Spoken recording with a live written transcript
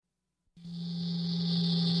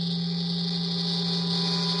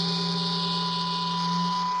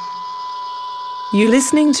You're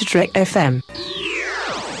listening to Trek FM.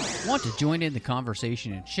 Want to join in the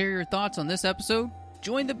conversation and share your thoughts on this episode?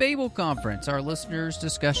 Join the Babel Conference, our listeners'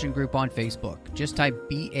 discussion group on Facebook. Just type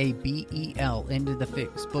BABEL into the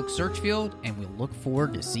Facebook search field, and we'll look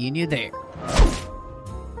forward to seeing you there.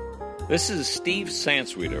 This is Steve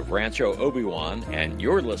Sansweet of Rancho Obi-Wan, and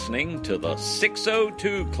you're listening to the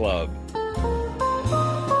 602 Club.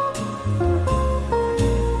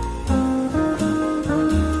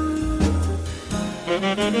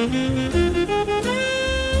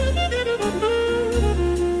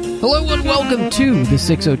 Hello and welcome to the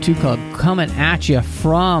 602 Club, coming at you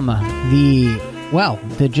from the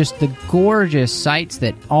gorgeous sights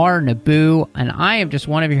that are Naboo, and I am just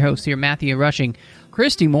one of your hosts here, Matthew Rushing.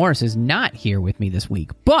 Christy Morris is not here with me this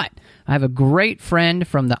week, but I have a great friend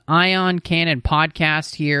from the Ion Canon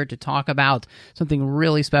podcast here to talk about something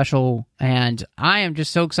really special, and I am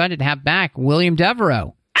just so excited to have back William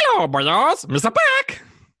Devereux. Hello, boys, Mr. Back.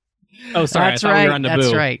 Oh, sorry, That's I thought right. we were on Naboo.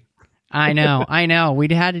 That's right. I know. We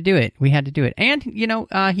had to do it. And,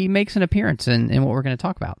 he makes an appearance in what we're going to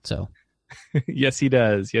talk about, so. Yes, he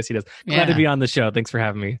does. Glad to be on the show. Thanks for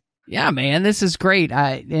having me. Yeah, man, this is great.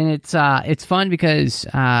 And it's fun because,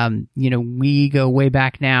 we go way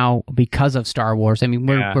back now because of Star Wars. I mean,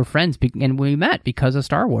 we're friends, and we met because of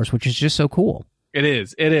Star Wars, which is just so cool. It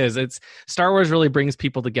is. It's Star Wars really brings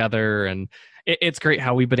people together, and it's great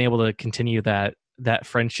how we've been able to continue that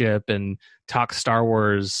friendship and talk Star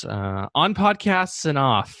Wars on podcasts and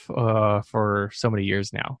off for so many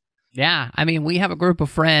years now. Yeah, I mean, we have a group of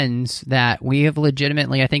friends that we have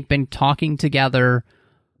legitimately, I think, been talking together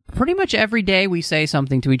pretty much every day. We say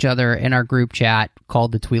something to each other in our group chat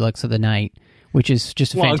called the Twi'leks of the Night, which is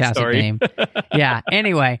just a fantastic name. Yeah,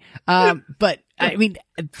 anyway. But, I mean,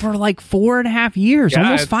 for like 4.5 years,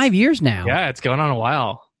 almost 5 years now. Yeah, it's going on a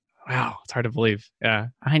while. Wow, it's hard to believe. Yeah.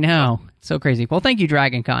 I know. It's so crazy. Well, thank you,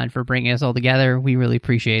 DragonCon, for bringing us all together. We really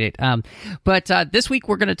appreciate it. But this week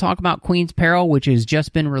we're going to talk about Queen's Peril, which has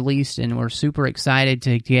just been released, and we're super excited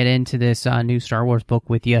to get into this new Star Wars book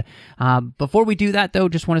with you. Before we do that, though,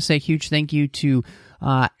 just want to say a huge thank you to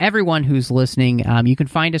everyone who's listening. You can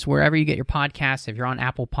find us wherever you get your podcasts. If you're on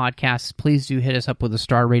Apple Podcasts, please do hit us up with a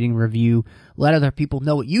star rating review. Let other people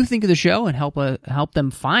know what you think of the show and help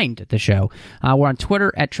them find the show. We're on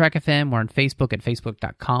Twitter at TrekFM. We're on Facebook at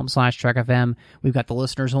facebook.com/TrekFM. We've got the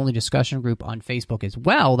listeners only discussion group on Facebook as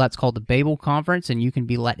well. That's called the Babel Conference, and you can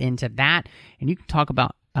be let into that, and you can talk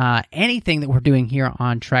about anything that we're doing here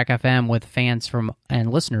on Trek FM with fans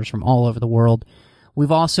and listeners from all over the world.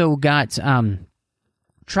 We've also got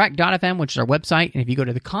Trek.fm, which is our website, and if you go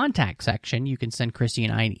to the contact section, you can send Christy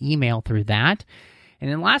and I an email through that. And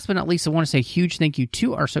then last but not least, I want to say a huge thank you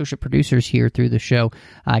to our associate producers here through the show,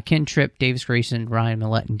 Ken Tripp, Davis Grayson, Ryan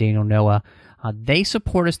Maillet, and Daniel Noah. They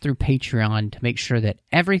support us through Patreon to make sure that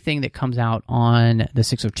everything that comes out on the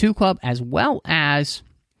 602 Club, as well as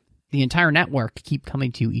the entire network, keep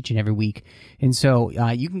coming to you each and every week. And so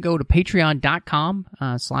you can go to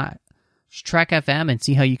patreon.com/Trek FM and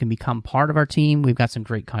see how you can become part of our team. We've got some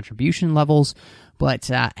great contribution levels, but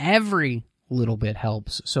every little bit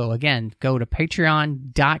helps. So again, go to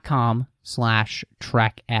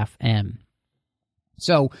patreon.com/Trek FM.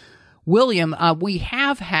 So, William, we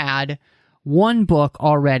have had one book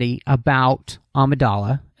already about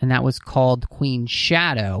Amidala, and that was called Queen's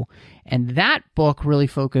Shadow. And that book really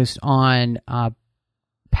focused on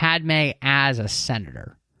Padme as a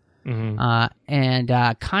senator. Mm-hmm.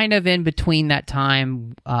 And kind of in between that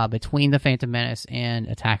time, between the Phantom Menace and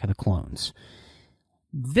Attack of the Clones.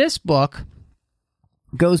 This book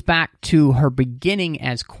goes back to her beginning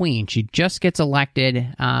as queen. She just gets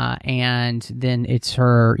elected, and then it's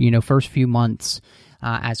her, first few months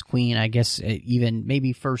as queen. I guess even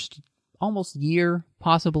maybe first almost year,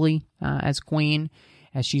 possibly, as queen,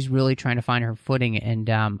 as she's really trying to find her footing. And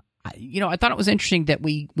I thought it was interesting that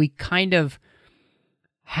we kind of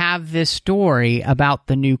have this story about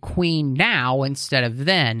the new queen now instead of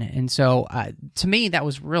then. And so to me, that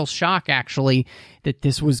was real shock, actually, that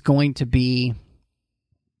this was going to be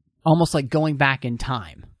almost like going back in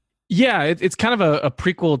time. Yeah, it's kind of a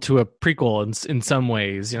prequel to a prequel in some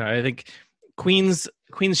ways. I think Queen's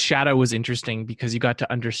Shadow was interesting because you got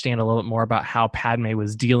to understand a little bit more about how Padme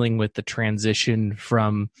was dealing with the transition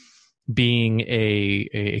from being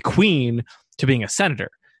a queen to being a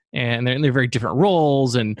senator. And they're very different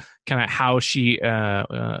roles, and kind of how she and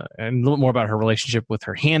a little more about her relationship with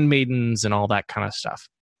her handmaidens and all that kind of stuff.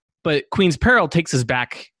 But Queen's Peril takes us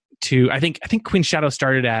back to I think Queen's Shadow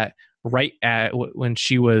started right at when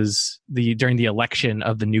she was during the election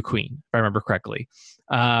of the new queen, if I remember correctly.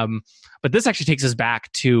 But this actually takes us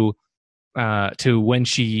back to to when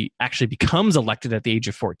she actually becomes elected at the age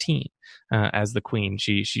of 14 as the queen.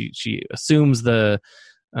 She assumes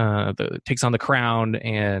takes on the crown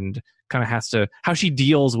and kind of has to, how she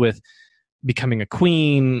deals with becoming a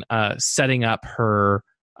queen, setting up her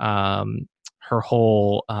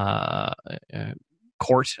whole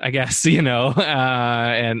court, I guess,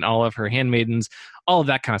 and all of her handmaidens, all of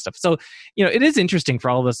that kind of stuff. So, it is interesting for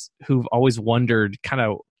all of us who've always wondered kind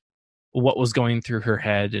of what was going through her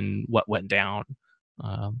head and what went down.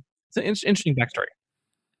 It's an interesting backstory.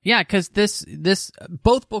 Yeah, because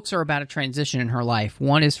both books are about a transition in her life.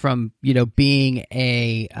 One is from being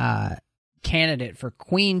a candidate for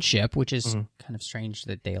queenship, which is kind of strange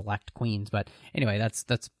that they elect queens, but anyway, that's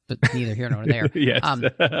neither here nor there. Yes.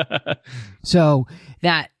 So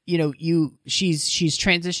that she's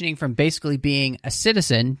transitioning from basically being a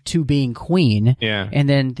citizen to being queen. Yeah. And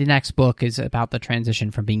then the next book is about the transition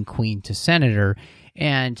from being queen to senator.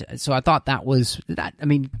 And so I thought that was that. I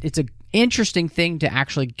mean, it's an interesting thing to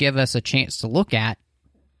actually give us a chance to look at.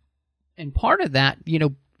 And part of that,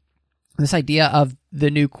 this idea of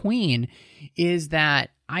the new queen is that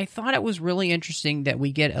I thought it was really interesting that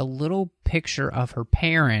we get a little picture of her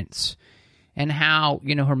parents and how,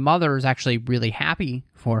 her mother is actually really happy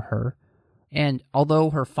for her. And although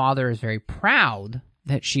her father is very proud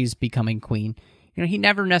that she's becoming queen, he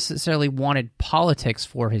never necessarily wanted politics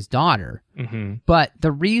for his daughter. Mm-hmm. But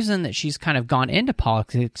the reason that she's kind of gone into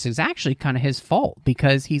politics is actually kind of his fault,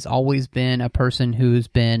 because he's always been a person who's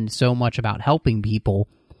been so much about helping people,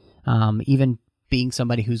 even being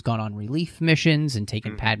somebody who's gone on relief missions and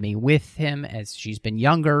taken Padme with him as she's been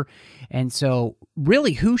younger. And so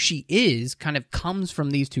really who she is kind of comes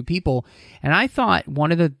from these two people. And I thought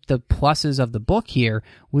one of the pluses of the book here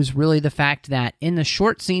was really the fact that in the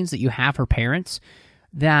short scenes that you have her parents,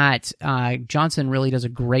 that Johnson really does a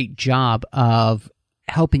great job of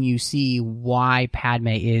helping you see why Padme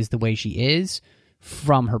is the way she is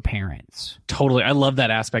from her parents. Totally. I love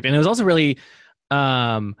that aspect. And it was also really,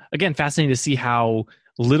 again, fascinating to see how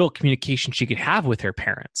little communication she could have with her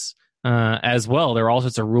parents as well. There were all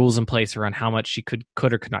sorts of rules in place around how much she could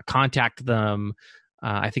or could not contact them.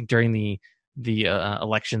 I think during the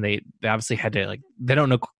election, they obviously had to, they don't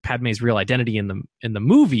know Padme's real identity in the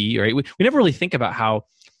movie, right? We never really think about how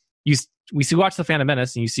we watch the Phantom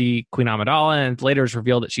Menace and you see Queen Amidala, and later it's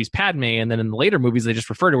revealed that she's Padme, and then in the later movies they just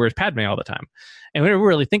refer to her as Padme all the time. And we never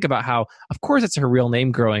really think about how, of course, it's her real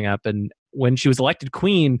name growing up, and when she was elected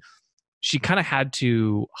queen, she kind of had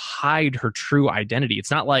to hide her true identity.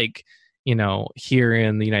 It's not like, here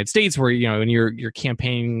in the United States where, when you're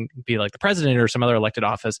campaigning, be like the president or some other elected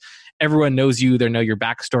office, everyone knows you, they know your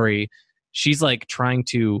backstory. She's trying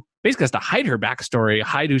to basically has to hide her backstory,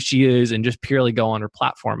 hide who she is, and just purely go on her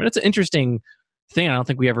platform. And it's an interesting thing. I don't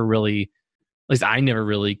think we ever really, at least I never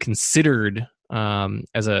really considered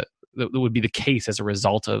that would be the case as a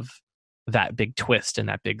result of that big twist and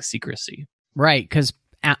that big secrecy. Right, because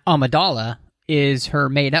Amidala is her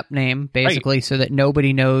made-up name, basically, right, so that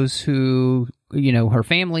nobody knows who, her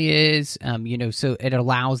family is, so it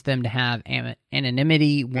allows them to have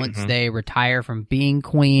anonymity once they retire from being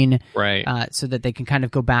queen, right? So that they can kind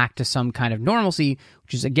of go back to some kind of normalcy,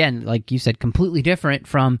 which is, again, like you said, completely different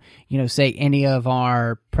from, say, any of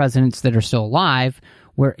our presidents that are still alive,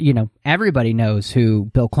 where, everybody knows who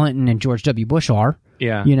Bill Clinton and George W. Bush are.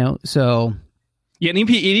 Yeah. So... Yeah, and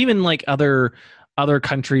even other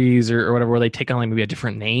countries or whatever, where they take on maybe a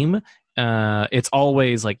different name, it's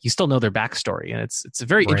always you still know their backstory, and it's a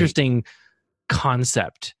very interesting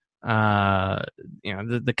concept, that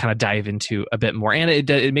kind of dive into a bit more, and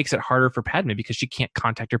it makes it harder for Padme because she can't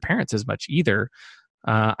contact her parents as much either.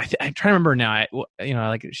 I'm trying to remember now.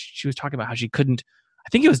 She was talking about how she couldn't. I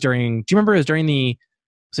think it was during. Do you remember? It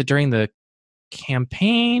was during the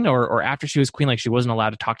campaign or after she was queen? She wasn't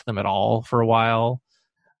allowed to talk to them at all for a while.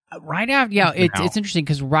 Right after, yeah, it's interesting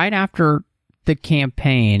because right after the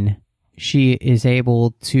campaign, she is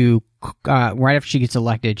able to, right after she gets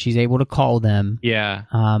elected, she's able to call them. Yeah.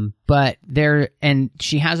 But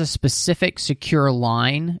she has a specific secure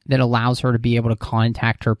line that allows her to be able to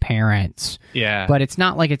contact her parents. Yeah. But it's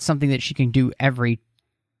not like it's something that she can do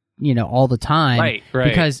all the time. Right.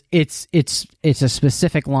 Because it's a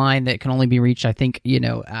specific line that can only be reached, I think,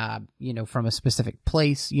 from a specific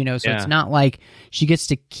place, so it's not like she gets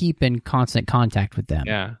to keep in constant contact with them.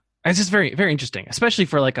 Yeah. It's just very, very interesting, especially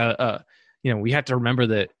for we have to remember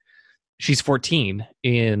that she's 14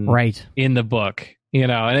 in the book,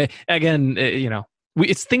 and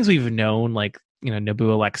it's things we've known,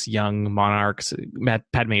 Naboo elects young monarchs.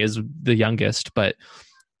 Padme is the youngest, but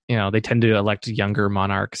they tend to elect younger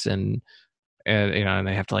monarchs, and they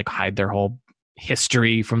have to hide their whole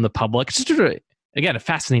history from the public. It's just again, a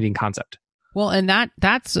fascinating concept. Well, and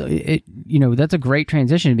that's it, that's a great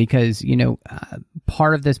transition because,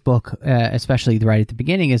 part of this book, especially right at the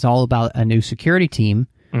beginning, is all about a new security team.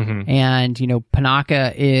 Mm-hmm. And,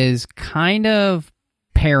 Panaka is kind of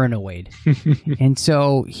paranoid. And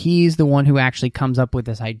so he's the one who actually comes up with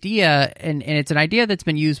this idea. And it's an idea that's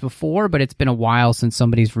been used before, but it's been a while since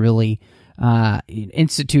somebody's really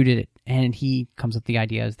instituted it. And he comes up with the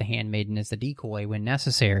idea as the handmaiden as the decoy when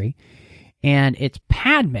necessary. And it's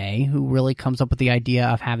Padme who really comes up with the idea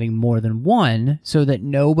of having more than one so that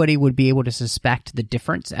nobody would be able to suspect the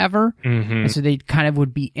difference ever. Mm-hmm. And so they kind of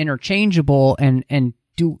would be interchangeable and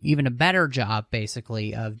do even a better job,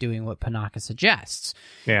 basically, of doing what Panaka suggests.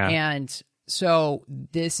 Yeah. And so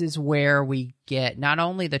this is where we get not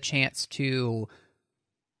only the chance to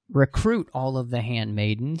recruit all of the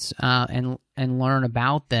handmaidens and learn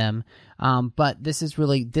about them, but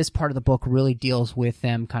this part of the book really deals with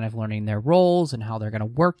them kind of learning their roles and how they're going to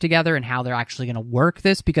work together and how they're actually going to work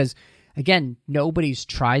this, because again, nobody's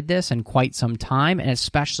tried this in quite some time, and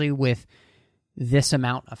especially with this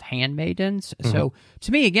amount of handmaidens. Mm-hmm. So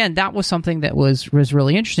to me, again, that was something that was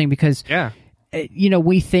really interesting because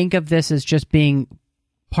we think of this as just being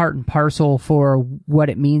part and parcel for what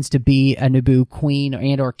it means to be a Naboo queen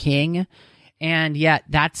and or king, and yet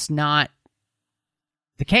that's not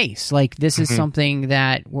the case. Like, this is something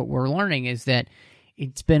that what we're learning is that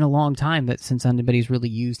it's been a long time since anybody's really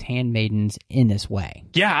used handmaidens in this way.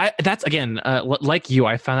 Yeah, that's, again, like you,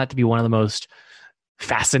 I found that to be one of the most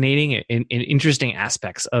fascinating and interesting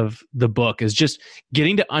aspects of the book, is just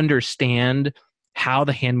getting to understand how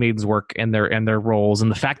the handmaidens work and their roles,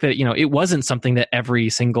 and the fact that it wasn't something that every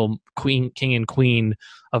single king and queen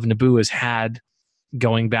of Naboo has had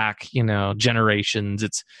going back generations.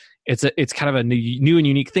 It's kind of a new and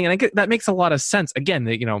unique thing, and that makes a lot of sense. Again,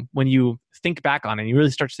 that when you think back on it, and you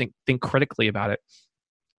really start to think critically about it.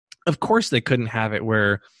 Of course, they couldn't have it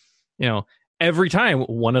where every time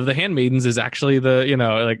one of the handmaidens is actually you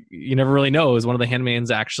never really know, is one of the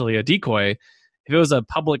handmaidens actually a decoy. If it was a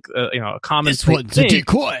public, a common this one's a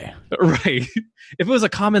decoy, right? If it was a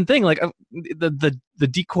common thing, like the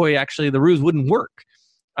decoy, actually the ruse wouldn't work.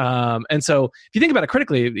 And so if you think about it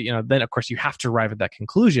critically, then of course you have to arrive at that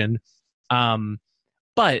conclusion.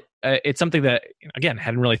 But it's something that, again,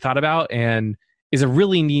 hadn't really thought about, and is a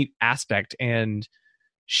really neat aspect, and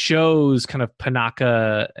shows kind of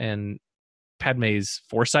Panaka and Padme's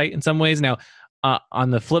foresight in some ways. Now, on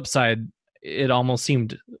the flip side, it almost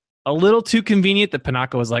seemed a little too convenient that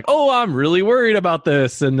Panaka was like, "Oh, I'm really worried about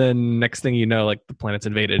this," and then next thing you know, like, the planet's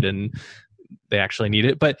invaded and they actually need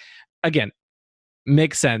it. But again,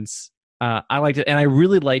 makes sense. I liked it, and I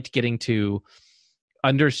really liked getting to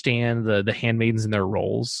understand the handmaidens and their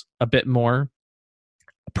roles a bit more.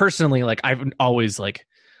 Personally, like, I've always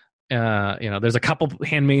there's a couple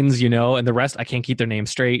handmaidens, and the rest I can't keep their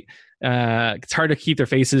names straight. It's hard to keep their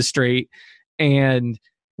faces straight, and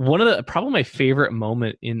probably my favorite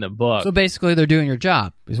moment in the book. So basically, they're doing your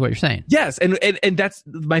job, is what you're saying. Yes, and that's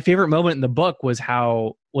my favorite moment in the book was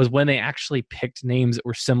when they actually picked names that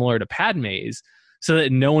were similar to Padme's, so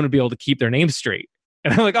that no one would be able to keep their names straight.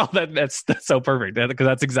 And I'm like, oh, that's so perfect, because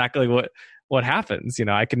that's exactly what happens.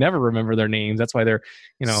 I can never remember their names. That's why they're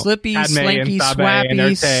Slippy, Padme Slinky, and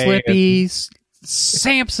Swappy, Slippy,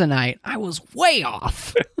 Samsonite. I was way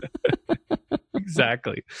off.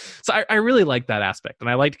 Exactly. So I really like that aspect, and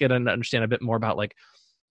I like to get to understand a bit more about, like,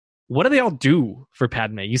 what do they all do for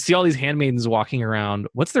Padme? You see all these handmaidens walking around.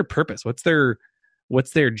 What's their purpose? What's their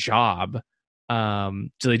job? Do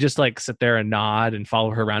they just sit there and nod and follow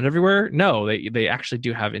her around everywhere? No, they actually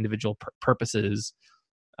do have individual purposes.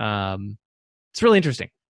 It's really interesting,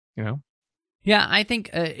 Yeah, I think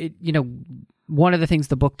one of the things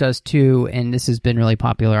the book does too, and this has been really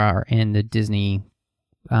popular in the Disney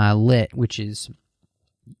lit, which is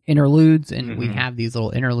interludes, and we have these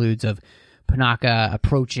little interludes of Panaka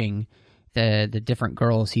approaching the different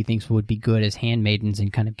girls he thinks would be good as handmaidens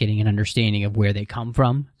and kind of getting an understanding of where they come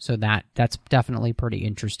from. So that's definitely pretty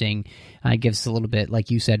interesting. It gives a little bit, like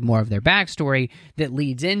you said, more of their backstory that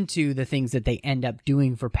leads into the things that they end up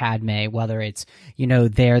doing for Padme, whether it's,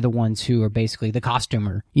 they're the ones who are basically the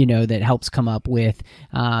costumer, that helps come up with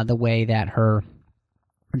the way that her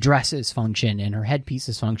dresses function and her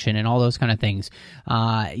headpieces function and all those kind of things.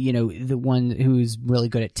 The one who's really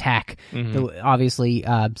good at tech. Obviously,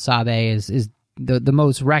 Sabe is the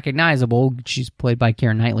most recognizable. She's played by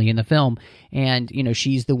Keira Knightley in the film, and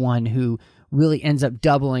she's the one who really ends up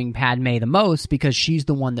doubling Padme the most because she's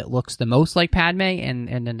the one that looks the most like Padme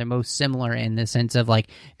and then they're most similar in the sense of like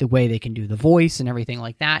the way they can do the voice and everything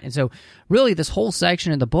like that. And so really this whole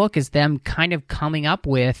section of the book is them kind of coming up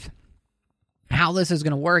with how this is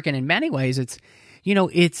going to work. And in many ways it's, you know,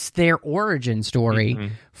 it's their origin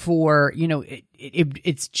story for, you know,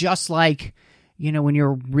 it's just like, you know, when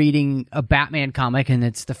you're reading a Batman comic and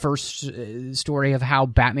it's the first story of how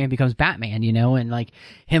Batman becomes Batman, you know, and like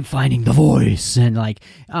him finding the voice and like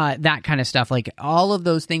that kind of stuff. Like all of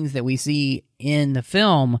those things that we see in the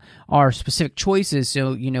film are specific choices.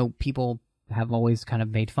 So, you know, people have always kind of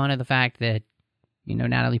made fun of the fact that, you know,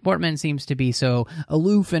 Natalie Portman seems to be so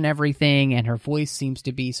aloof and everything, and her voice seems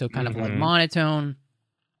to be so kind of like monotone,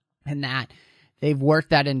 and that they've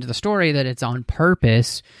worked that into the story that it's on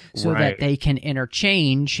purpose so that they can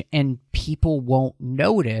interchange and people won't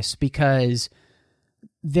notice because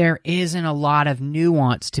there isn't a lot of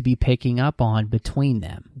nuance to be picking up on between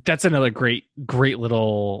them. That's another great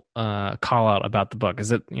little call out about the book is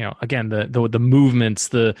that, you know, again, the movements,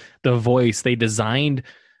 the voice, they designed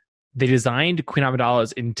Queen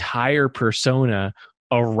Amidala's entire persona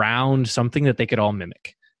around something that they could all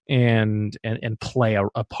mimic and play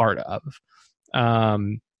a part of.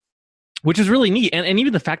 Which is really neat. And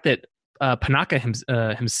even the fact that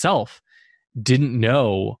Panaka himself didn't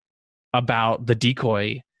know about the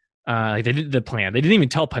decoy. They did the plan. They didn't even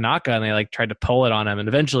tell Panaka, and they like tried to pull it on him. And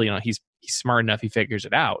eventually, you know, he's smart enough, he figures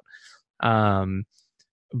it out.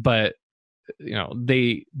 But you know,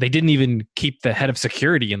 they didn't even keep the head of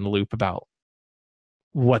security in the loop about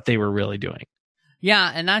what they were really doing.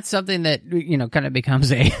 Yeah, and that's something that, you know, kind of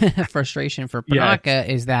becomes a frustration for Panaka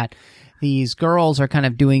is that these girls are kind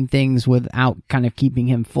of doing things without kind of keeping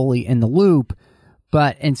him fully in the loop.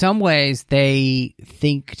 But in some ways, they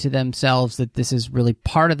think to themselves that this is really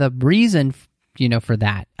part of the reason, you know, for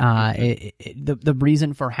that. The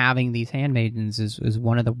reason for having these handmaidens is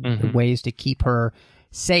one of the ways to keep her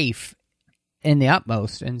safe in the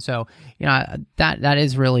utmost. And so, you know, that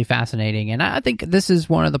is really fascinating. And I think this is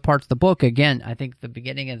one of the parts of the book. Again, I think the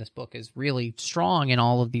beginning of this book is really strong in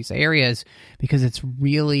all of these areas because it's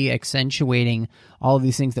really accentuating all of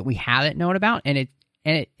these things that we haven't known about. And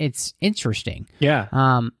it's interesting. Yeah.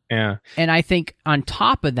 And I think on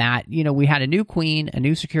top of that, you know, we had a new queen, a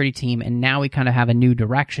new security team, and now we kind of have a new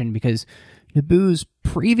direction because Naboo's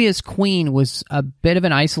previous queen was a bit of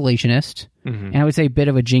an isolationist, and I would say a bit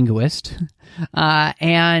of a jingoist,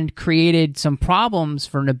 and created some problems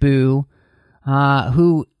for Naboo,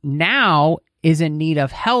 who now is in need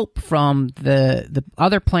of help from the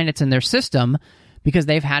other planets in their system because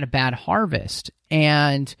they've had a bad harvest.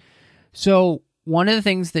 And so one of the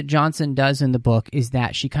things that Johnson does in the book is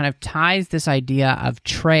that she kind of ties this idea of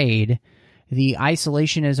trade, the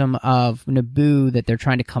isolationism of Naboo that they're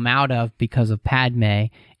trying to come out of because of Padme,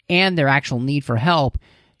 and their actual need for help.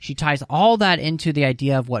 She ties all that into the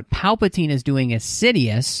idea of what Palpatine is doing as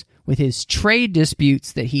Sidious with his trade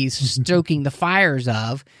disputes that he's stoking the fires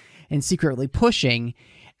of and secretly pushing,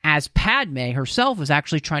 as Padme herself is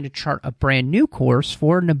actually trying to chart a brand new course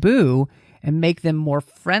for Naboo and make them more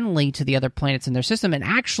friendly to the other planets in their system and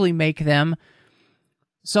actually make them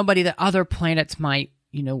somebody that other planets might,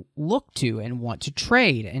 you know, look to and want to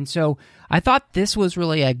trade. And so I thought this was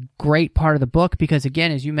really a great part of the book because,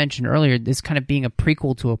 again, as you mentioned earlier, this kind of being a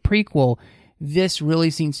prequel to a prequel, this really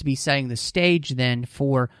seems to be setting the stage then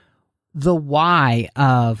for the why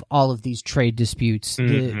of all of these trade disputes,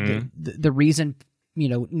 the reason, you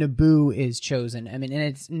know, Naboo is chosen. I mean, and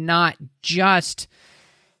it's not just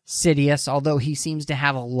Sidious, although he seems to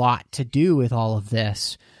have a lot to do with all of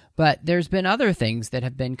this, but there's been other things that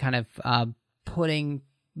have been kind of putting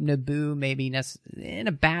Naboo maybe in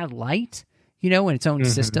a bad light, you know, in its own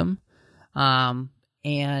system.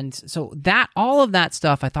 And so that all of that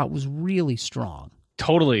stuff I thought was really strong.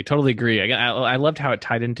 Totally agree. I loved how it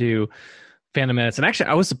tied into Phantom Menace, and actually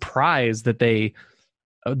I was surprised that they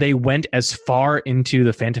went as far into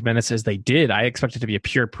the Phantom Menace as they did. I expected it to be a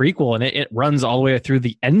pure prequel, and it runs all the way through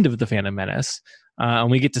the end of the Phantom Menace, and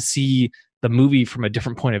we get to see the movie from a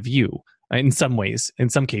different point of view. In some ways, in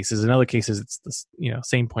some cases, in other cases, it's the, you know,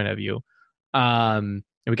 same point of view. And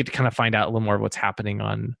we get to kind of find out a little more of what's happening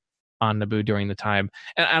on Naboo during the time.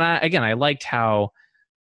 And I liked how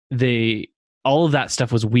all of that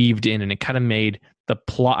stuff was weaved in, and it kind of made the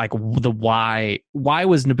plot, like the why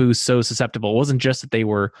was Naboo so susceptible? It wasn't just that they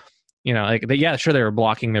were, you know, like sure they were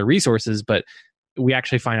blocking their resources, but we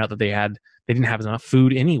actually find out that they didn't have enough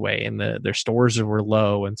food anyway, and their stores were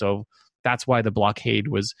low, and so that's why the blockade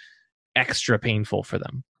was extra painful for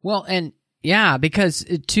them. Well, and yeah, because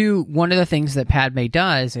one of the things that Padme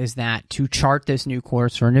does is that to chart this new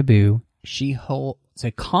course for Naboo she holds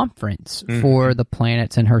a conference for the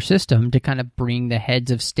planets in her system to kind of bring the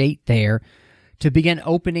heads of state there to begin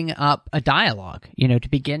opening up a dialogue, to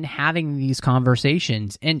begin having these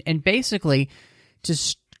conversations and basically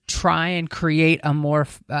to try and create a more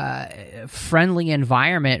friendly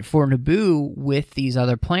environment for Naboo with these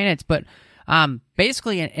other planets. But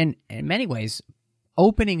basically, in many ways,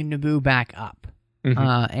 opening Naboo back up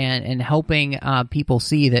and helping people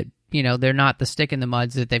see that, they're not the stick in the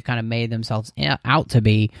muds that they've kind of made themselves out to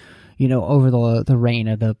be, over the reign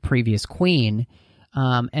of the previous queen,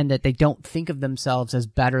 and that they don't think of themselves as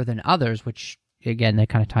better than others, which, again, that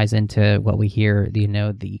kind of ties into what we hear,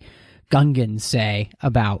 the Gungans say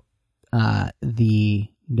about the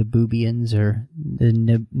Naboobians or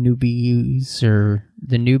the Nubies or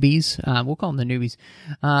the newbies. We'll call them the newbies.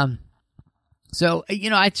 So,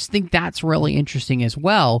 I just think that's really interesting as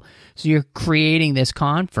well. So you're creating this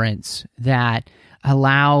conference that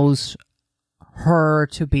allows her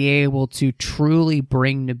to be able to truly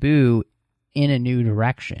bring Naboo in a new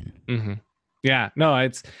direction. Yeah, no,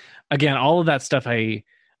 it's, again, all of that stuff. It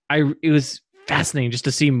was fascinating just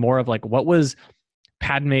to see more of like what was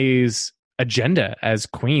Padme's agenda as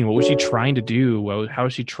queen. What was she trying to do? How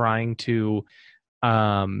was she trying to,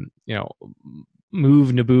 move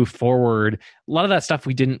Naboo forward? A lot of that stuff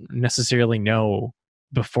we didn't necessarily know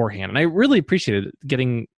beforehand, and I really appreciated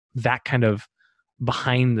getting that kind of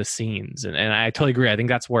behind the scenes. And I totally agree. I think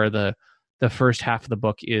that's where the first half of the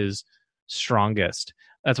book is strongest.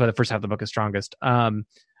 That's why the first half of the book is strongest.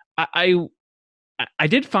 I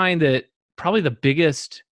did find that probably the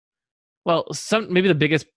biggest,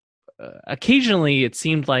 occasionally it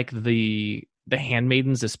seemed like the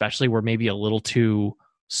handmaidens especially were maybe a little too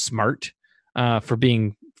smart for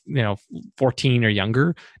being 14 or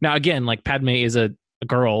younger. Now again, like Padme is a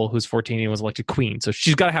girl who's 14 and was elected queen, so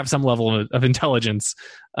she's got to have some level of intelligence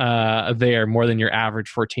there, more than your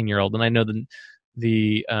average 14-year-old. And I know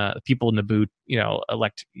the people in Naboo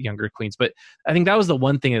elect younger queens, but I think that was the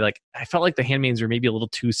one thing that, like, I felt like the handmaidens were maybe a little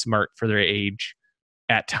too smart for their age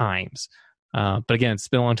at times. But again, it's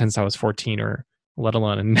been a long time since I was 14, or let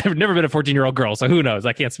alone, and never been a 14-year-old girl, so who knows?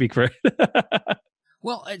 I can't speak for it.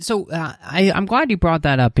 Well, so I'm glad you brought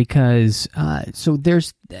that up, because so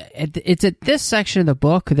it's at this section of the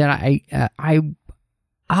book that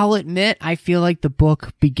I'll admit I feel like the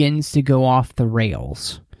book begins to go off the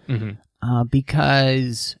rails,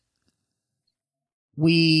 because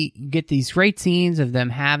we get these great scenes of them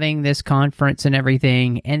having this conference and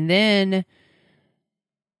everything, and then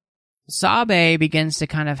Sabe begins to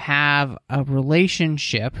kind of have a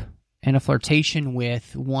relationship and a flirtation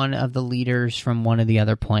with one of the leaders from one of the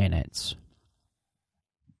other planets.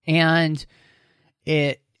 And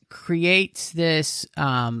it creates this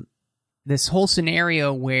this whole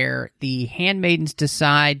scenario where the handmaidens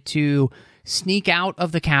decide to sneak out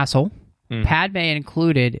of the castle, Padme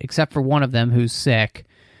included, except for one of them who's sick,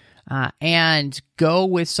 and go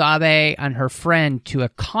with Sabe and her friend to a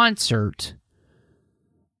concert.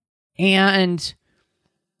 And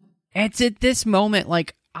it's at this moment,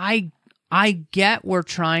 like, I get we're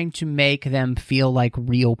trying to make them feel like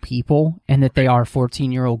real people and that they are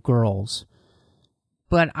 14-year-old girls.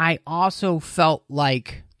 But I also felt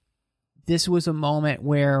like this was a moment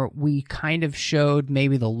where we kind of showed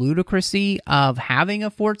maybe the ludicrousy of having a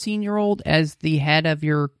 14-year-old as the head of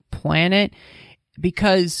your planet.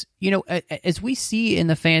 Because, as we see in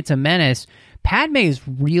The Phantom Menace, Padme is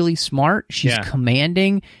really smart. She's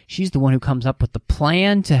commanding. She's the one who comes up with the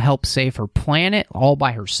plan to help save her planet all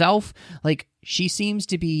by herself. Like, she seems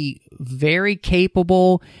to be very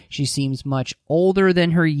capable. She seems much older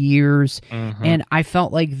than her years. And I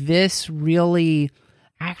felt like this really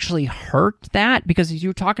actually hurt that, because as you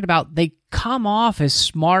were talking about, they come off as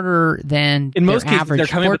smarter than in most cases. They're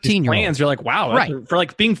coming up with these plans. You're like, wow, right. For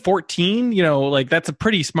like being 14, like that's a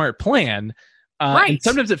pretty smart plan. Right. And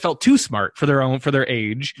sometimes it felt too smart for their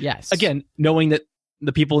age. Yes. Again, knowing that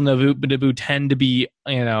the people in Naboo tend to be,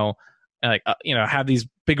 have these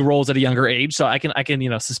big roles at a younger age. So I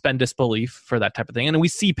can suspend disbelief for that type of thing. And we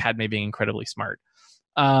see Padme being incredibly smart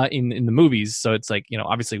in the movies. So it's like,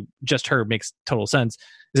 obviously just her makes total sense.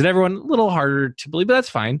 Is it everyone a little harder to believe, but that's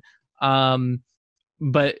fine.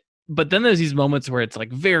 But then there's these moments where it's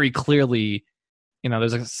like very clearly,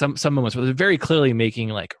 there's like some moments where they're very clearly making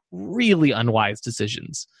like really unwise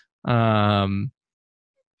decisions. That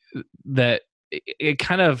it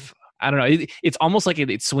kind of, I don't know. It's almost like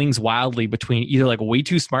it swings wildly between either like way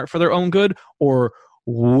too smart for their own good or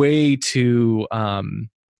way too,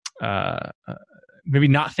 maybe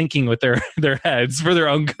not thinking with their heads for their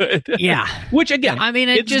own good. Yeah. Which again, I mean,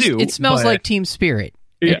 it smells like team spirit.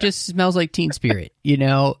 It just smells like Teen Spirit, you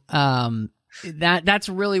know? That's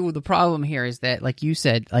really the problem here is that, like you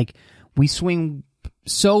said, like we swing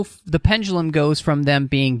the pendulum goes from them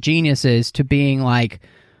being geniuses to being like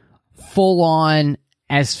full on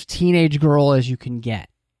as teenage girl as you can get.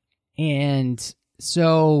 And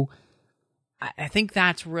so I think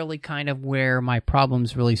that's really kind of where my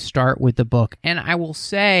problems really start with the book. And I will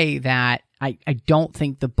say that I don't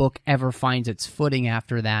think the book ever finds its footing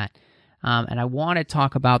after that. And I want to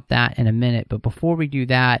talk about that in a minute. But before we do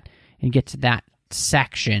that and get to that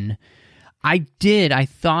section, I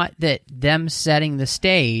thought that them setting the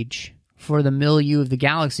stage for the milieu of the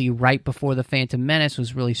galaxy right before the Phantom Menace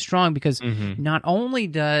was really strong because not only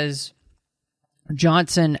does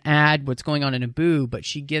Johnson add what's going on in Naboo, but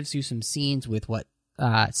she gives you some scenes with what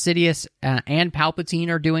Sidious and Palpatine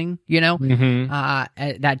are doing, you know?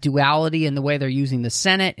 That duality in the way they're using the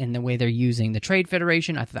Senate and the way they're using the Trade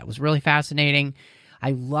Federation. I thought that was really fascinating.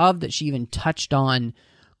 I love that she even touched on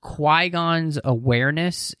Qui-Gon's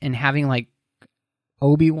awareness and having, like,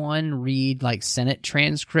 Obi-Wan read, like, Senate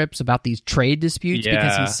transcripts about these trade disputes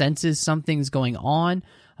because he senses something's going on.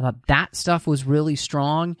 I thought that stuff was really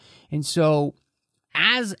strong. And so,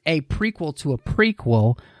 as a prequel to a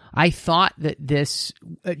prequel, I thought that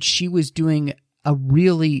she was doing a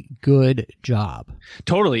really good job.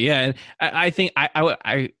 Totally, yeah. And I think I'm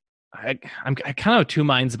kind of of two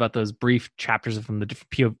minds about those brief chapters from the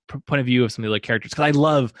different point of view of some of the other characters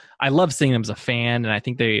because I love seeing them as a fan, and I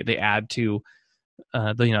think they add to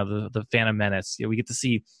the Phantom Menace. We get to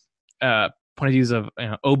see point of views of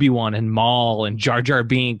Obi-Wan and Maul and Jar Jar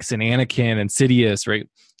Binks and Anakin and Sidious, right?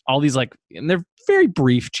 All these and they're very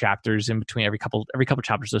brief chapters in between every couple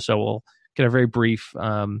chapters or so. We'll get a very brief,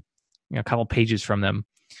 couple pages from them,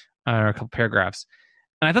 or a couple paragraphs.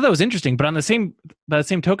 And I thought that was interesting. But by the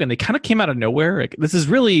same token, they kind of came out of nowhere. Like, this is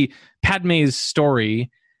really Padme's story,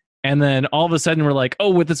 and then all of a sudden we're like, oh,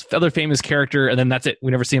 with this other famous character, and then that's it.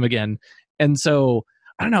 We never see him again. And so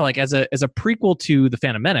I don't know. Like as a prequel to the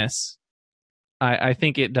Phantom Menace, I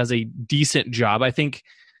think it does a decent job. I think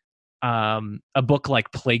a book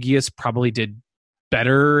like Plagueis probably did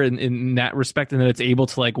better in that respect, and that it's able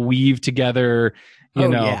to like weave together,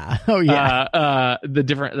 the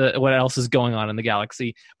different what else is going on in the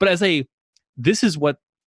galaxy. But this is what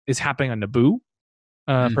is happening on Naboo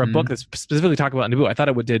for a book that's specifically talking about Naboo. I thought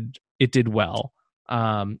it did well.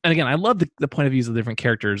 And again, I love the point of views of the different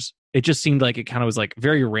characters. It just seemed like it kind of was like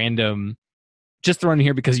very random, just thrown in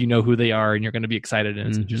here because you know who they are and you're going to be excited, and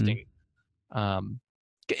it's interesting.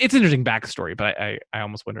 It's an interesting backstory, but I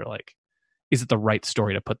almost wonder, like, is it the right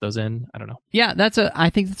story to put those in? I don't know. Yeah, I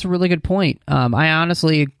think that's a really good point. I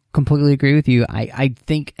honestly completely agree with you. I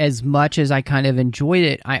think as much as I kind of enjoyed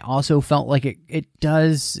it, I also felt like it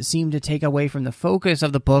does seem to take away from the focus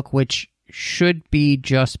of the book, which should be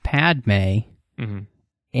just Padme.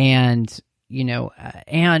 And,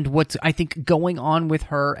 and what's, I think, going on with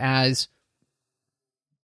her as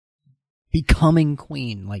becoming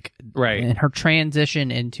queen, like, right, and her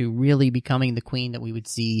transition into really becoming the queen that we would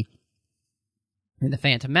see in the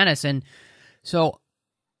Phantom Menace. And so,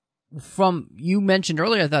 you mentioned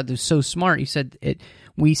earlier, I thought it was so smart. You said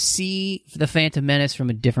we see the Phantom Menace from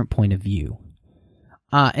a different point of view.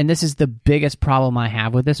 And this is the biggest problem I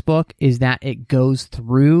have with this book, is that it goes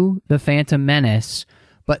through the Phantom Menace,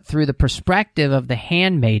 but through the perspective of the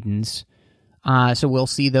handmaidens. So we'll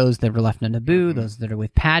see those that were left in Naboo, those that are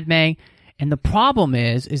with Padme. And the problem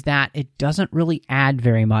is that it doesn't really add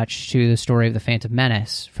very much to the story of the Phantom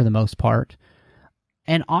Menace for the most part.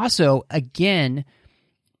 And also, again,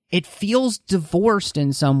 it feels divorced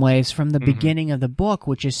in some ways from the beginning of the book,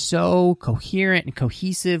 which is so coherent and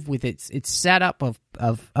cohesive with its setup of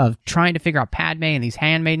trying to figure out Padme and these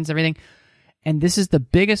handmaidens and everything. And this is the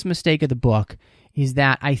biggest mistake of the book, is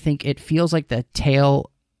that I think it feels like the tale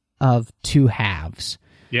of two halves.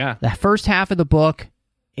 Yeah. The first half of the book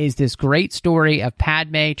is this great story of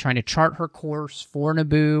Padme trying to chart her course for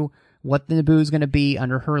Naboo, what the Naboo is going to be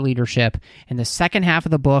under her leadership. And the second half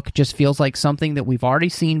of the book just feels like something that we've already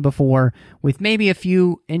seen before, with maybe a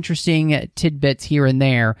few interesting tidbits here and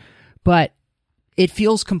there, but it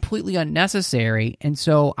feels completely unnecessary. And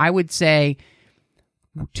so I would say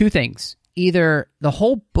two things. Either the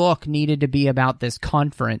whole book needed to be about this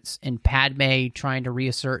conference and Padme trying to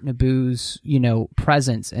reassert Naboo's,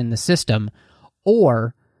 presence in the system,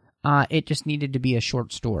 or it just needed to be a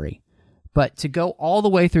short story. But to go all the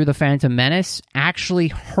way through the Phantom Menace actually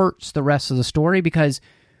hurts the rest of the story, because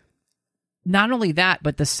not only that,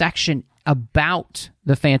 but the section about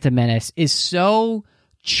the Phantom Menace is so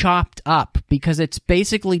chopped up because it's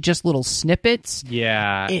basically just little snippets.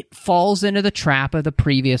 Yeah. It falls into the trap of the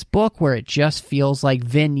previous book where it just feels like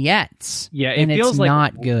vignettes. Yeah, and feels it's like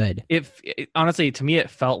not good. Honestly, to me, it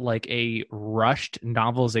felt like a rushed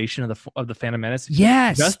novelization of the Phantom Menace.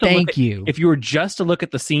 Yes, thank you. If you were just to look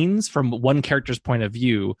at the scenes from one character's point of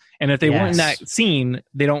view, and if they weren't in that scene,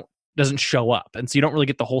 doesn't show up, and so you don't really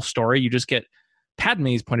get the whole story. You just get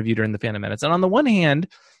Padme's point of view during the Phantom Menace. And on the one hand,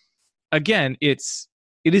 again, it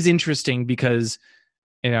is interesting because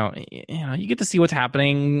you get to see what's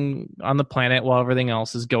happening on the planet while everything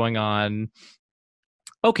else is going on.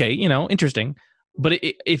 Okay, interesting, but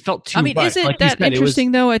it felt too. I mean, isn't like that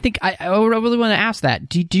interesting though? I think I really want to ask that.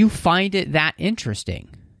 Do you find it that interesting?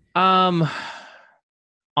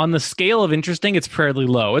 On the scale of interesting, it's fairly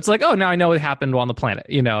low. It's like, oh, now I know what happened on the planet.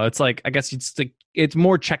 It's like, I guess it's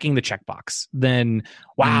more checking the checkbox than,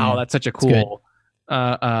 wow, that's such a cool,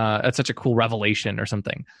 that's such a cool revelation or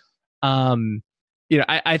something. I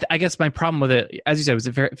guess my problem with it, as you said, was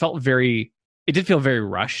it did feel very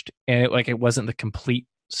rushed, and it wasn't the complete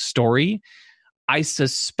story. I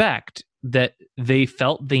suspect that they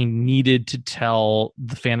felt they needed to tell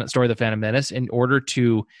the story of the Phantom Menace in order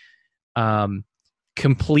to,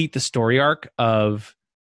 complete the story arc of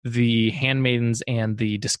the handmaidens and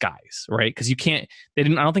the disguise, right? Because I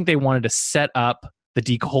don't think they wanted to set up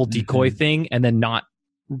the whole decoy thing and then not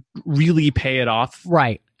really pay it off,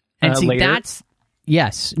 right? And see, later.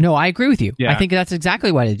 I agree with you. I think that's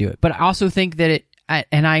exactly why they do it. But I also think that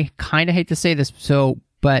and I kind of hate to say this,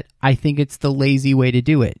 but I think it's the lazy way to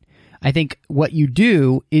do it. I think what you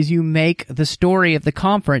do is you make the story of the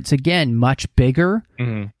conference, again, much bigger,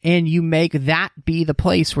 and you make that be the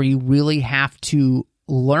place where you really have to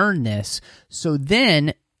learn this. So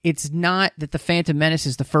then it's not that the Phantom Menace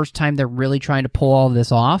is the first time they're really trying to pull all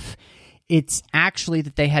this off. It's actually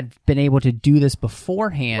that they had been able to do this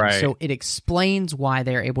beforehand, right. So it explains why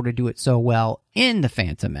they're able to do it so well in the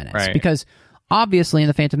Phantom Menace. Right. Because obviously, in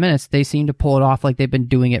the Phantom Menace, they seem to pull it off like they've been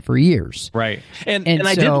doing it for years. Right. And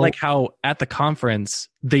I did like how at the conference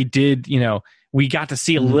they did, we got to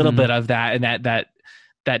see a little bit of that, and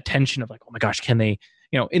that tension of like, oh my gosh, can they,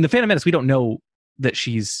 in the Phantom Menace, we don't know that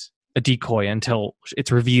she's a decoy until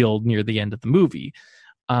it's revealed near the end of the movie.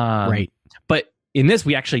 Right. But in this,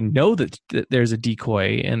 we actually know that there's a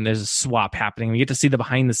decoy and there's a swap happening. We get to see the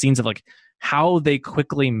behind the scenes of like how they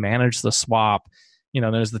quickly manage the swap.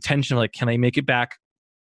 There's the tension of like, can they make it back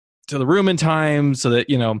to the room in time so that,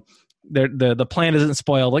 the plan isn't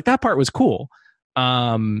spoiled? Like that part was cool.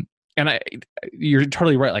 And you're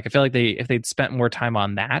totally right. Like I feel like if they'd spent more time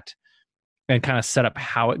on that and kind of set up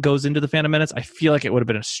how it goes into the Phantom Menace, I feel like it would have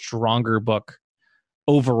been a stronger book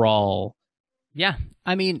overall. Yeah.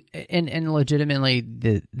 I mean, and legitimately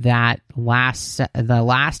the last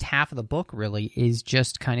half of the book really is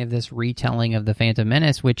just kind of this retelling of the Phantom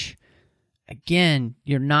Menace, which, again,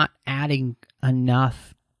 you're not adding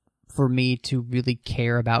enough for me to really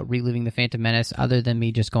care about reliving the Phantom Menace other than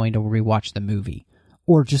me just going to rewatch the movie.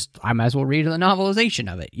 Or just, I might as well read the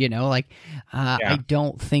novelization of it, I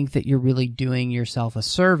don't think that you're really doing yourself a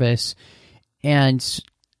service. And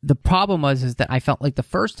the problem is that I felt like the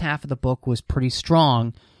first half of the book was pretty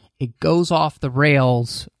strong. It goes off the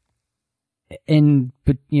rails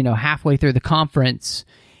halfway through the conference,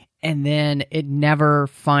 and then it never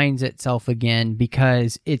finds itself again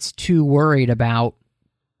because it's too worried about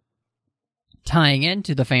tying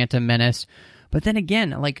into the Phantom Menace. But then again,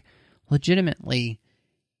 like, legitimately,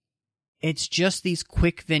 it's just these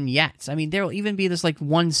quick vignettes. I mean, there will even be this, like,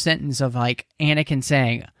 one sentence of, like, Anakin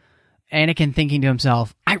thinking to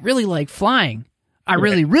himself, I really like flying. I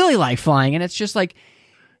really, really like flying. And it's just like,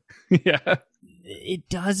 yeah. It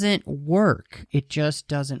doesn't work. It just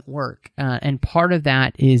doesn't work. And part of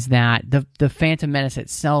that is that the Phantom Menace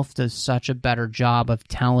itself does such a better job of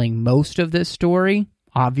telling most of this story,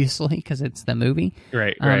 obviously, because it's the movie.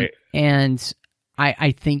 Right, right. And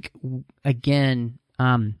I think, again,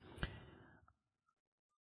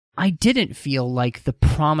 I didn't feel like the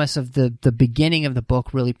promise of the beginning of the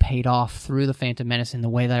book really paid off through the Phantom Menace in the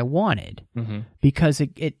way that I wanted, because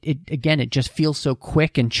it just feels so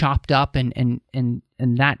quick and chopped up, and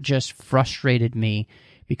that just frustrated me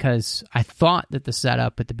because I thought that the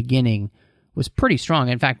setup at the beginning was pretty strong.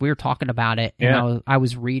 In fact, we were talking about it, and I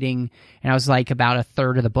was reading, and I was like about a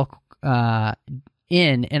third of the book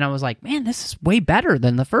in, and I was like, man, this is way better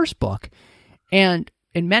than the first book, and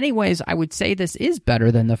in many ways, I would say this is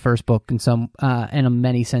better than the first book in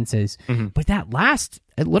many senses. But that last,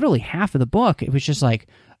 literally half of the book, it was just like,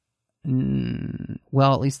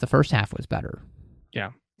 well, at least the first half was better. Yeah.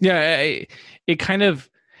 It kind of,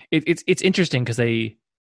 it's interesting because they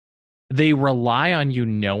they rely on you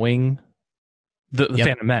knowing the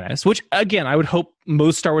Phantom Menace, which again, I would hope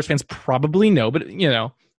most Star Wars fans probably know, but you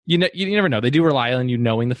never know. They do rely on you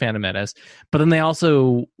knowing the Phantom Menace, but then they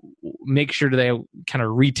also make sure they kind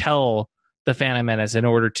of retell the Phantom Menace in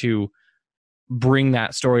order to bring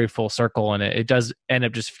that story full circle. And it does end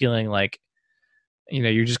up just feeling like,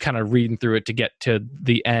 you're just kind of reading through it to get to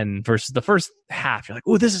the end versus the first half. You're like,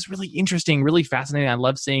 oh, this is really interesting, really fascinating. I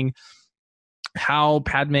love seeing how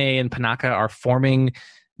Padme and Panaka are forming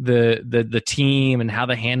the team and how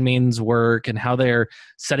the handmaidens work and how they're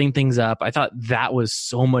setting things up. I thought that was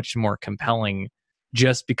so much more compelling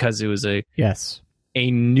just because it was a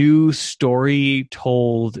new story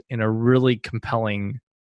told in a really compelling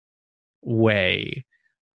way.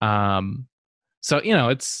 So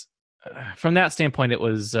it's from that standpoint, it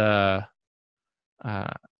was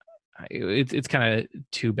it's kind of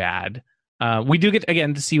too bad. We do get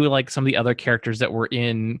again to see like some of the other characters that were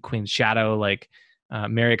in Queen's Shadow, like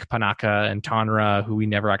Merrick, Panaka, and Tonra, who we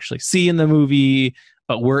never actually see in the movie,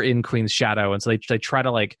 but were in Queen's Shadow, and so they try to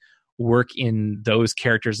like work in those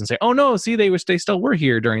characters and say, oh no, see, they still were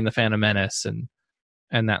here during the Phantom Menace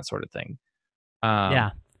and that sort of thing.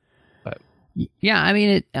 I mean,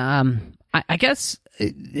 it. I guess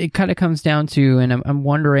it kind of comes down to, and I'm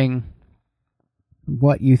wondering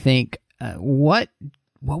what you think. What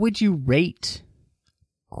would you rate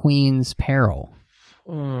Queen's Peril?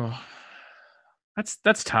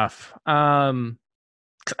 That's tough. I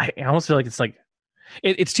almost feel like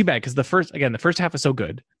it's too bad because the first half was so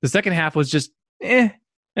good. The second half was just it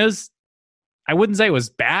was. I wouldn't say it was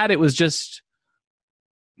bad. It was just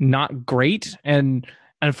not great, and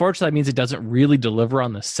unfortunately, that means it doesn't really deliver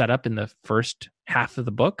on the setup in the first half of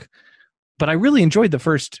the book. But I really enjoyed the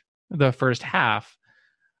first half.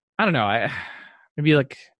 I don't know. Maybe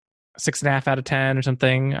like 6.5 out of 10 or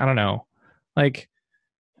something. I don't know. Like,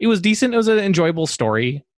 it was decent. It was an enjoyable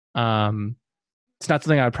story. It's not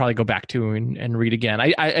something I would probably go back to and read again.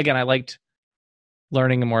 I liked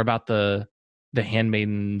learning more about the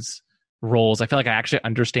handmaidens' roles. I feel like I actually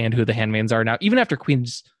understand who the handmaidens are now. Even after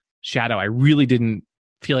Queen's Shadow, I really didn't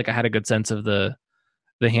feel like I had a good sense of the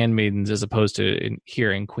handmaidens as opposed to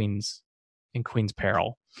here in Queen's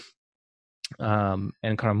Peril, and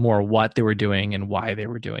kind of more what they were doing and why they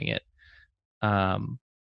were doing it. So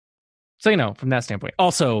from that standpoint,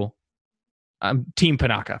 also I'm Team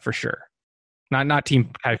Panaka for sure, not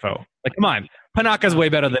Team Typho. Like, come on, Panaka's way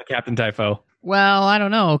better than Captain Typho. Well, I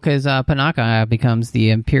don't know, because Panaka becomes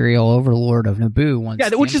the Imperial Overlord of Naboo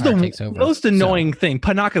once which is the takes over. Most annoying thing.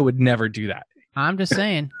 Panaka would never do that. I'm just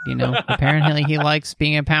saying, apparently he likes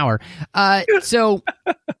being in power. So,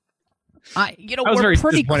 I was we're very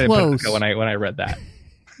pretty close when I read that.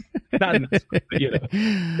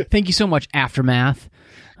 Thank you so much, Aftermath.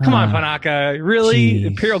 Come on, Panaka, really? Geez.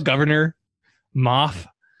 Imperial Governor, Moff.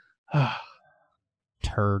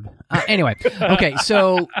 Turd. Anyway, okay,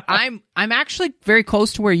 so I'm actually very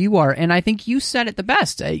close to where you are, and I think you said it the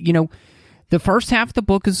best. The first half of the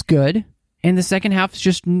book is good, and the second half is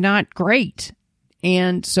just not great.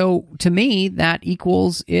 And so, to me, that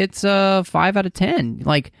equals it's a 5 out of 10.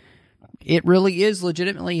 Like, it really is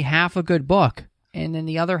legitimately half a good book. And then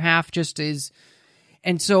the other half just is...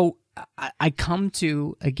 And so, I come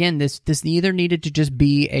to, again, this either needed to just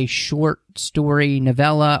be a short story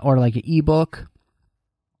novella or like an ebook,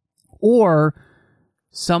 or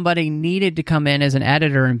somebody needed to come in as an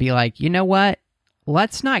editor and be like, you know what?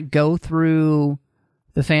 Let's not go through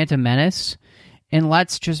the Phantom Menace, and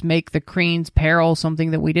let's just make the Queen's Peril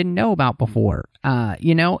something that we didn't know about before.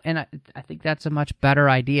 And I think that's a much better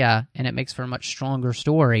idea, and it makes for a much stronger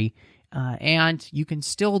story. And you can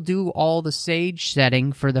still do all the sage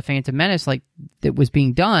setting for the Phantom Menace like that was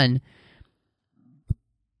being done.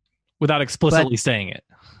 Without explicitly saying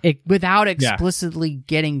it. Without explicitly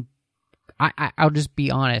getting, I'll just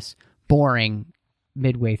be honest, boring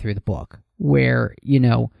midway through the book, where,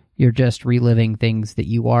 you're just reliving things that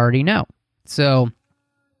you already know. So,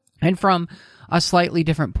 and from a slightly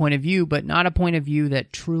different point of view, but not a point of view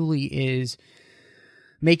that truly is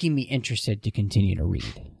making me interested to continue to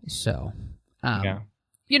read. So,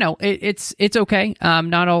 it's okay.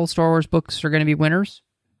 Not all Star Wars books are going to be winners.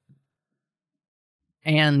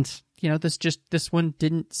 And, this one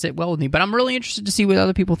didn't sit well with me, but I'm really interested to see what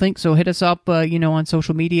other people think. So hit us up, on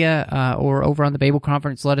social media, or over on the Babel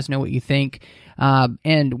Conference. Let us know what you think.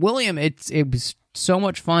 And William, it was so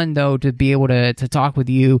much fun though to be able to talk with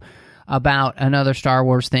you about another Star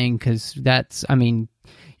Wars thing, because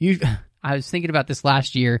I was thinking about this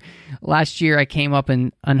last year. Last year, I came up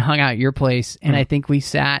and hung out at your place, and I think we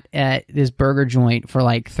sat at this burger joint for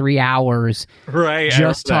like 3 hours, right?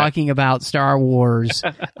 Just talking about Star Wars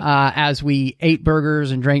as we ate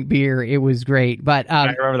burgers and drank beer. It was great. But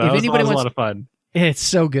I remember that. It was a lot of fun. It's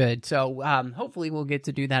so good. So hopefully we'll get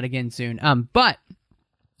to do that again soon. But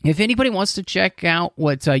if anybody wants to check out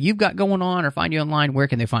what you've got going on or find you online, where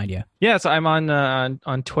can they find you? Yeah, so I'm on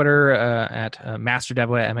Twitter at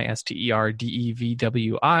Masterdevwi,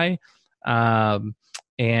 MASTERDEVWI.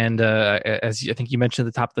 And as I think you mentioned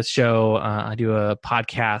at the top of the show, I do a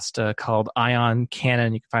podcast called Ion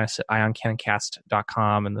Canon. You can find us at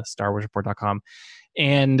ioncanoncast.com and the StarWarsReport.com.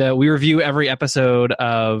 And we review every episode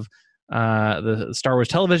of the Star Wars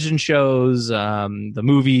television shows, the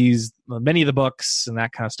movies, many of the books, and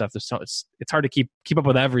that kind of stuff. It's hard to keep up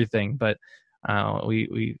with everything, but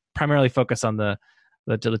we primarily focus on the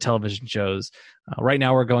television shows. Right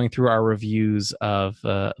now, we're going through our reviews of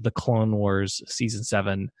the Clone Wars season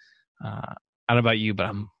 7. I don't know about you, but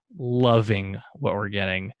I'm loving what we're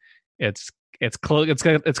getting. It's going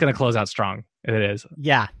to close out strong. It is.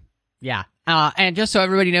 Yeah. And just so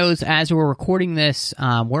everybody knows, as we're recording this,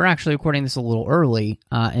 we're actually recording this a little early,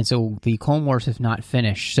 and so the Clone Wars have not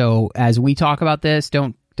finished. So as we talk about this,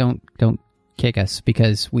 don't kick us,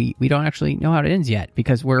 because we don't actually know how it ends yet,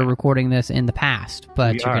 because we're recording this in the past,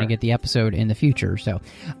 but you're going to get the episode in the future. So,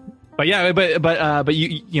 but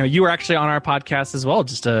you were actually on our podcast as well,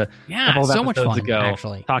 just a couple of so much fun ago,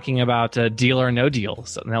 actually, talking about Deal or No Deal.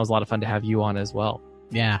 So that was a lot of fun to have you on as well.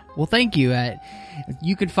 Yeah. Well, thank you.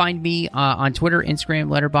 You can find me on Twitter, Instagram,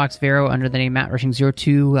 Letterboxd, Vero under the name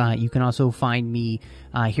MattRushing02. You can also find me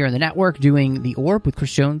here on the network doing The Orb with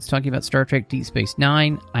Chris Jones, talking about Star Trek Deep Space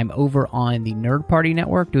Nine. I'm over on the Nerd Party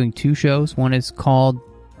Network doing 2 shows. One is called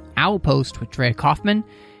Owl Post with Trey Kaufman,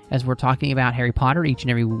 as we're talking about Harry Potter each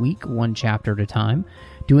and every week, 1 chapter at a time.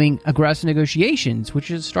 Doing Aggressive Negotiations,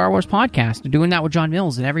 which is a Star Wars podcast. Doing that with John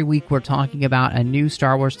Mills, and every week we're talking about a new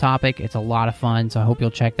Star Wars topic. It's a lot of fun, so I hope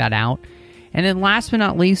you'll check that out. And then last but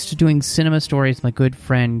not least, doing Cinema Stories with my good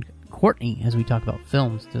friend Courtney, as we talk about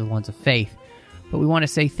films, the ones of faith. But we want to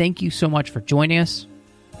say thank you so much for joining us,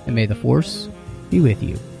 and may the Force be with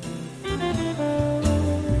you.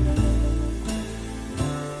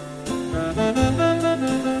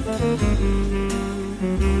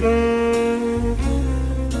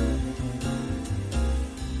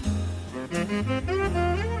 Thank you.